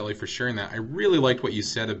 Shelley, for sharing that. I really liked what you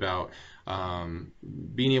said about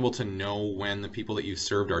being able to know when the people that you've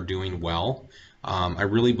served are doing well. I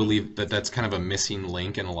really believe that that's kind of a missing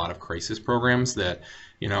link in a lot of crisis programs, that,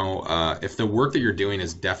 you know, if the work that you're doing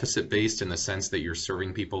is deficit based in the sense that you're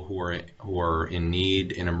serving people who are in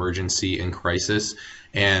need, in emergency, in crisis,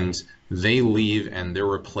 and they leave and they're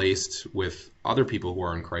replaced with other people who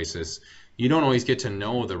are in crisis, you don't always get to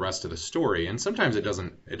know the rest of the story, and sometimes it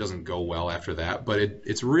doesn't go well after that. But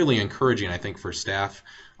it's really encouraging, I think, for staff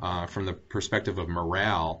from the perspective of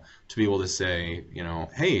morale to be able to say, you know,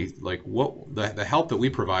 hey, like what the help that we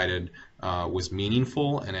provided was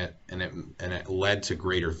meaningful, and it led to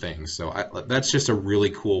greater things. So that's just a really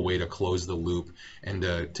cool way to close the loop and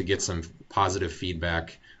to get some positive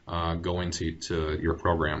feedback going to your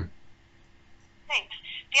program. thanks.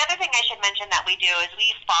 The other thing I should mention that we do is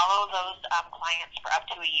we follow those clients for up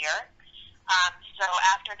to a year. So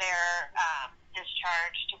after they're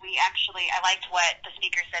discharged, I liked what the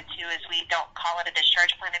speaker said too, is we don't call it a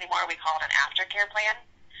discharge plan anymore, we call it an aftercare plan.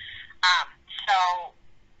 So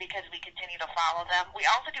because we continue to follow them. We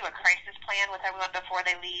also do a crisis plan with everyone before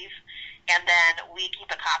they leave, and then we keep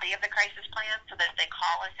a copy of the crisis plan so that if they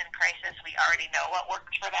call us in crisis, we already know what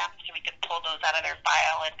worked for them, so we can pull those out of their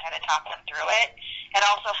file and kind of talk them through it. It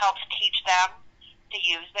also helps teach them to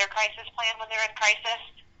use their crisis plan when they're in crisis.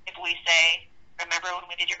 If we say, remember when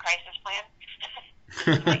we did your crisis plan?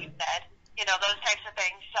 Like you said, you know, those types of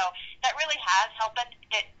things. So that really has helped.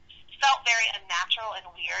 It felt very unnatural and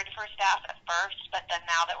weird for staff at first, but then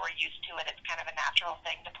now that we're used to it, it's kind of a natural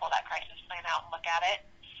thing to pull that crisis plan out and look at it.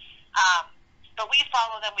 But we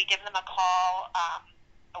follow them. We give them a call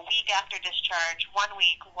a week after discharge, 1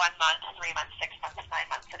 week, 1 month, 3 months, 6 months, 9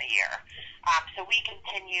 months, and a year. So we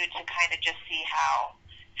continue to kind of just see how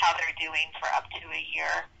they're doing for up to a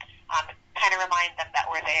year. Kind of remind them that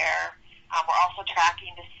we're there. We're also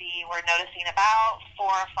tracking to see, we're noticing about 4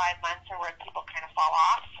 or 5 months are where people kind of fall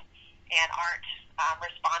off and aren't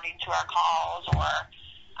responding to our calls, or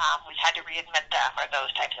we've had to readmit them, or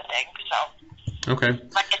those types of things. So, okay.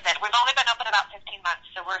 Like I said, we've only been open about 15 months,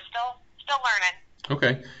 so we're still learning.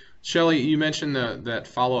 Okay. Shelley, you mentioned that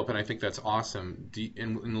follow-up, and I think that's awesome.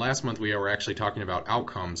 In last month, we were actually talking about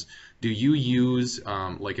outcomes. Do you use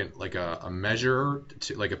like a measure,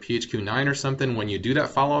 like a PHQ-9 or something when you do that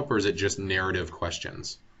follow-up, or is it just narrative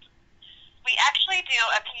questions? We actually do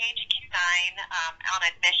a PHQ-9 on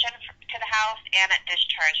admission to the house and at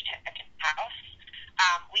discharge to the house.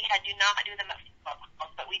 We do not do them at follow-up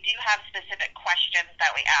calls, but we do have specific questions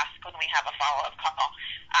that we ask when we have a follow-up call.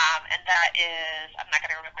 And that is, I'm not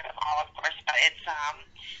going to remember them all, of course, but it's,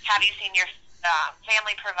 have you seen your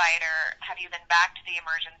family provider? Have you been back to the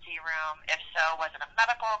emergency room? If so, was it a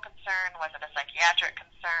medical concern? Was it a psychiatric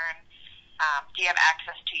concern? Do you have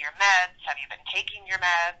access to your meds? Have you been taking your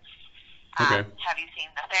meds? Okay. Have you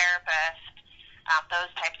seen the therapist?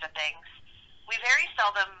 Those types of things. We very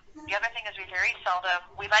seldom, the other thing is we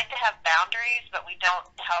like to have boundaries, but we don't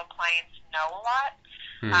tell clients no a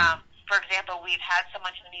lot. For example, we've had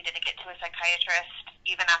someone who needed to get to a psychiatrist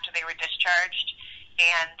even after they were discharged,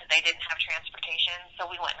 and they didn't have transportation, so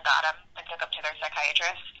we went and got them and took them to their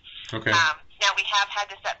psychiatrist. Okay. Now, we have had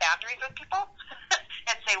to set boundaries with people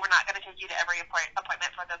and say we're not going to take you to every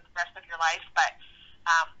appointment for the rest of your life, but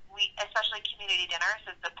especially community dinners,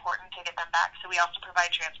 it's important to get them back, so we also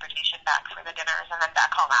provide transportation back for the dinners and then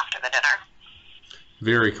back home after the dinner.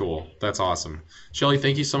 Very cool. That's awesome. Shelley,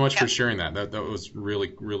 thank you so much Yep. for sharing that. That was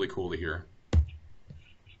really, really cool to hear.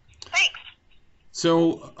 Thanks.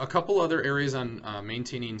 So a couple other areas on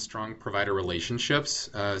maintaining strong provider relationships.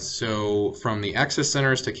 So from the access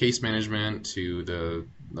centers to case management to the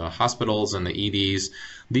hospitals and the EDs,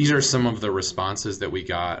 these are some of the responses that we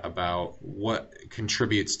got about what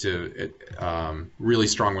contributes to really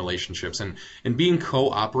strong relationships. And being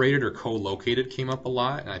co-operated or co-located came up a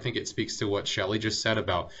lot, and I think it speaks to what Shelley just said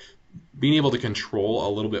about being able to control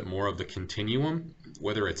a little bit more of the continuum,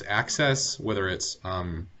 whether it's access, whether it's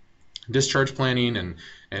discharge planning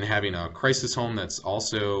and having a crisis home that's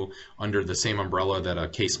also under the same umbrella that a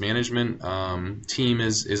case management team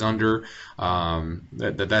is under.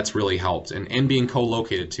 That's really helped, and being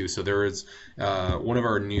co-located too. So there is one of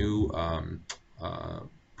our new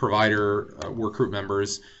provider work group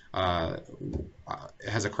members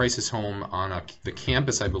has a crisis home on the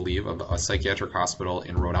campus, I believe, of a psychiatric hospital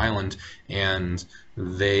in Rhode Island, and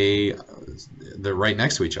they're right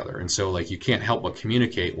next to each other, and so like you can't help but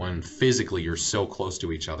communicate when physically you're so close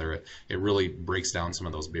to each other. It really breaks down some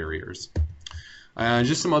of those barriers.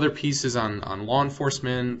 Just some other pieces on law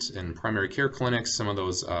enforcement and primary care clinics, some of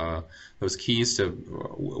those keys to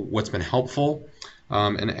what's been helpful.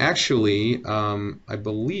 And actually, I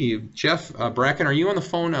believe, Jeff Bracken, are you on the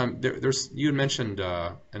phone? You had mentioned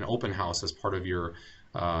an open house as part of your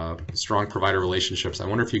strong provider relationships. I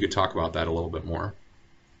wonder if you could talk about that a little bit more.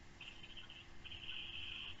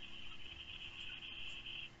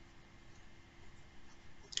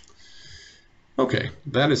 Okay,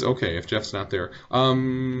 that is okay if Jeff's not there.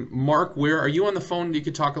 Mark, where are you on the phone? You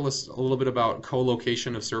could talk a little bit about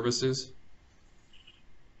co-location of services.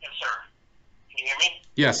 Yes, sir. Can you hear me?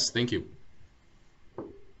 Yes, thank you. So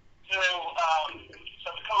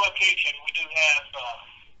the co-location, we do have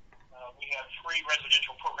three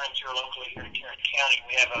residential programs here locally here in Tarrant County.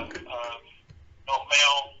 We have a adult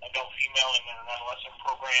male, adult female, and then an adolescent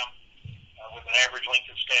program with an average length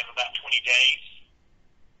of stay of about 20 days.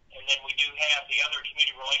 And then we do have the other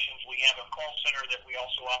community relations. We have a call center that we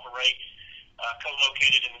also operate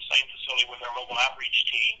co-located in the same facility with our mobile outreach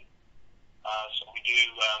team. So we do,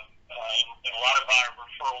 and a lot of our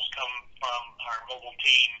referrals come from our mobile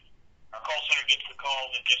team. Our call center gets the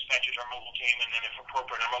call that dispatches our mobile team, and then if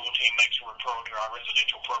appropriate, our mobile team makes a referral to our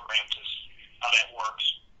residential programs is how that works.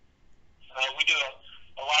 We do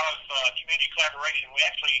a lot of community collaboration. We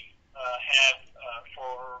actually have,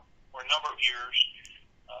 for a number of years,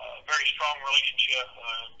 a very strong relationship,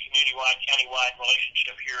 community-wide, county-wide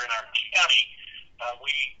relationship here in our county.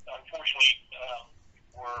 We, unfortunately,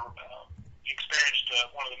 experienced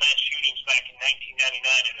one of the mass shootings back in 1999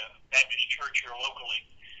 at a Baptist church here locally.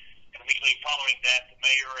 And immediately following that, the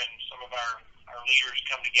mayor and some of our leaders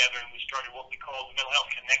come together, and we started what we call the Mental Health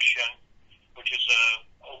Connection, which is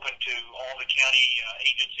open to all the county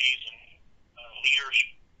agencies and leaders,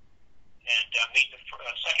 and meet the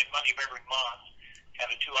second Monday of every month, have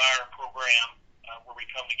a 2-hour program where we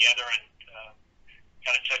come together and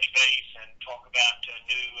kind of touch base and talk about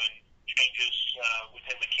new and changes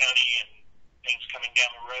within the county and things coming down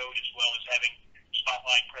the road, as well as having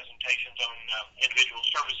spotlight presentations on individual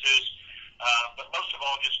services, but most of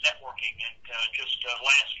all just networking. And just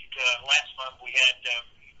last month we had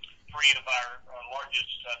 3 of our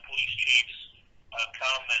largest police chiefs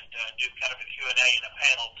come and do kind of a Q&A and a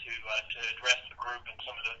panel to address the group and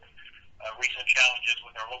some of the recent challenges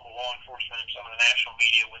with our local law enforcement and some of the national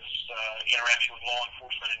media with interaction with law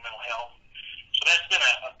enforcement and mental health. So that's been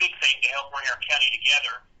a big thing to help bring our county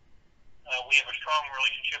together. We have a strong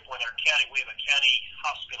relationship with our county. We have a county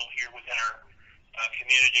hospital here within our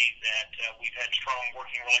community that we've had strong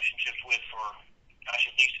working relationships with for, gosh,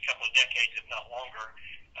 at least a couple of decades, if not longer.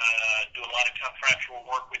 Do a lot of contractual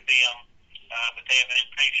work with them, but they have an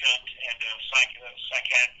inpatient and a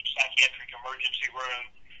psychiatric emergency room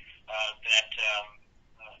that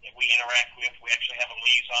we interact with. We actually have a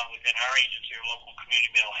liaison within our agency or local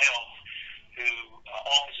community mental health who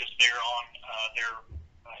offices there on their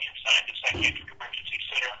inside the psychiatric emergency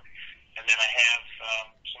center. And then I have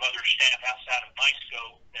some other staff outside of my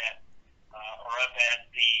scope that are up at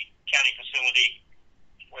the county facility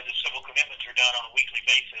where the civil commitments are done on a weekly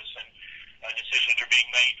basis, and decisions are being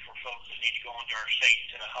made for folks that need to go into our state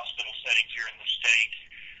hospital settings here in the state.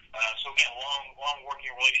 So again, long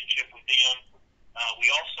working relationship with them. We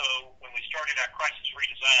also, when we started our crisis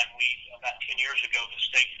redesign, about 10 years ago, the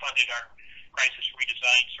state funded our crisis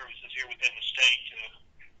redesign services here within the state to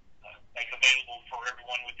make available for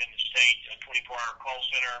everyone within the state a 24-hour call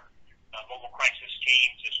center, mobile crisis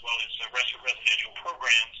teams, as well as residential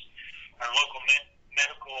programs. Our local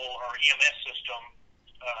medical or EMS system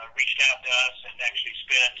reached out to us and actually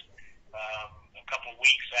spent a couple of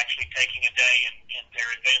weeks actually taking a day and their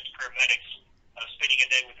advanced paramedics spending a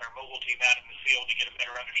day with our mobile team out in the field to get a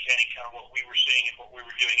better understanding kind of what we were seeing and what we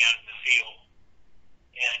were doing out in the field.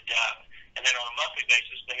 And then on a monthly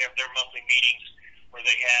basis, they have their monthly meetings where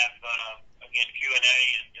they have, again, Q&A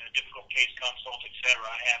and difficult case consults, et cetera.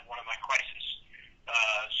 I have one of my crisis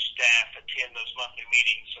staff attend those monthly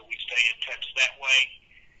meetings, so we stay in touch that way.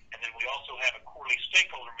 And then we also have a quarterly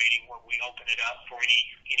stakeholder meeting where we open it up for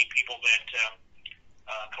any people that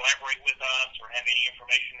collaborate with us or have any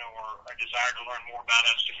information or a desire to learn more about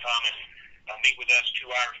us to come and meet with us 2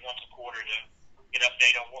 hours once a quarter to get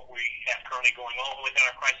update on what we have currently going on within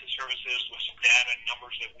our crisis services with some data and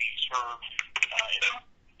numbers that we've served and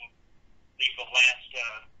leave the last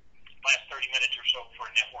 30 minutes or so for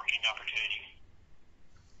a networking opportunity.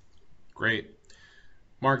 Great.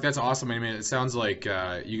 Mark, that's awesome. I mean, it sounds like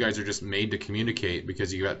you guys are just made to communicate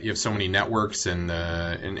because you have so many networks and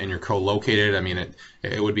you're co-located. I mean,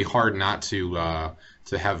 it would be hard not to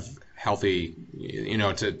have healthy,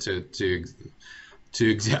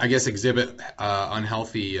 to I guess exhibit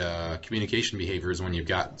unhealthy communication behaviors when you've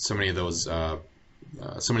got so many of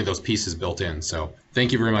those pieces built in. So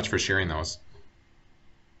thank you very much for sharing those.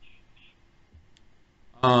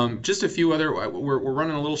 Just a few other, we're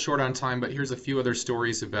running a little short on time, but here's a few other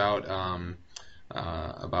stories about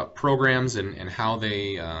programs and how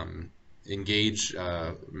they engage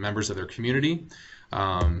members of their community.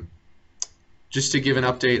 Just to give an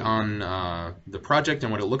update on the project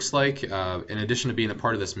and what it looks like, in addition to being a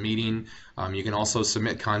part of this meeting, you can also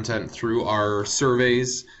submit content through our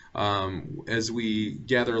surveys. As we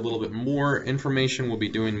gather a little bit more information, we'll be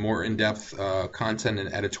doing more in-depth content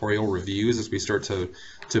and editorial reviews as we start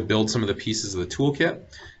to build some of the pieces of the toolkit.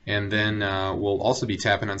 And then we'll also be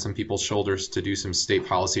tapping on some people's shoulders to do some state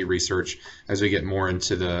policy research as we get more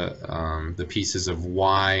into the pieces of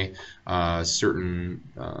why certain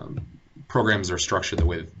programs are structured the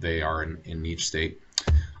way that they are in each state.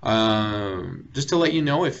 Just to let you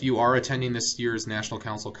know, if you are attending this year's National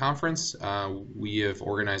Council Conference, we have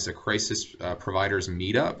organized a Crisis Providers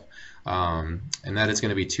Meetup, and that is going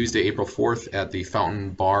to be Tuesday, April 4th at the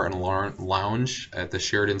Fountain Bar and Lounge at the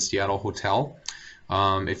Sheraton Seattle Hotel.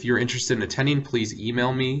 If you're interested in attending, please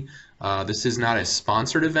email me. This is not a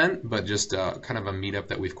sponsored event, but just kind of a meetup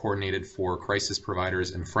that we've coordinated for crisis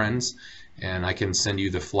providers and friends, and I can send you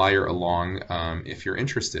the flyer along if you're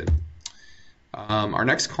interested. Our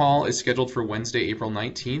next call is scheduled for Wednesday, April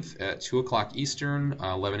 19th at 2 o'clock Eastern,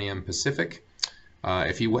 11 a.m. Pacific.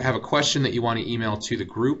 If you have a question that you want to email to the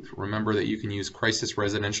group, remember that you can use Crisis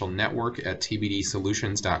Residential Network at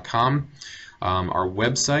tbdsolutions.com. Our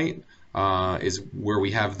website is where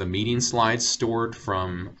we have the meeting slides stored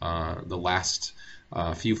from the last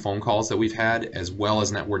few phone calls that we've had, as well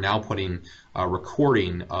as that we're now putting a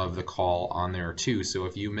recording of the call on there too. So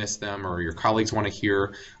if you miss them or your colleagues want to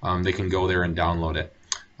hear, they can go there and download it.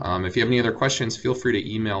 If you have any other questions, feel free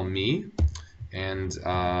to email me. And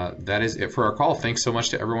that is it for our call. Thanks so much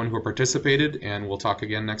to everyone who participated, and we'll talk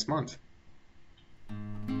again next month.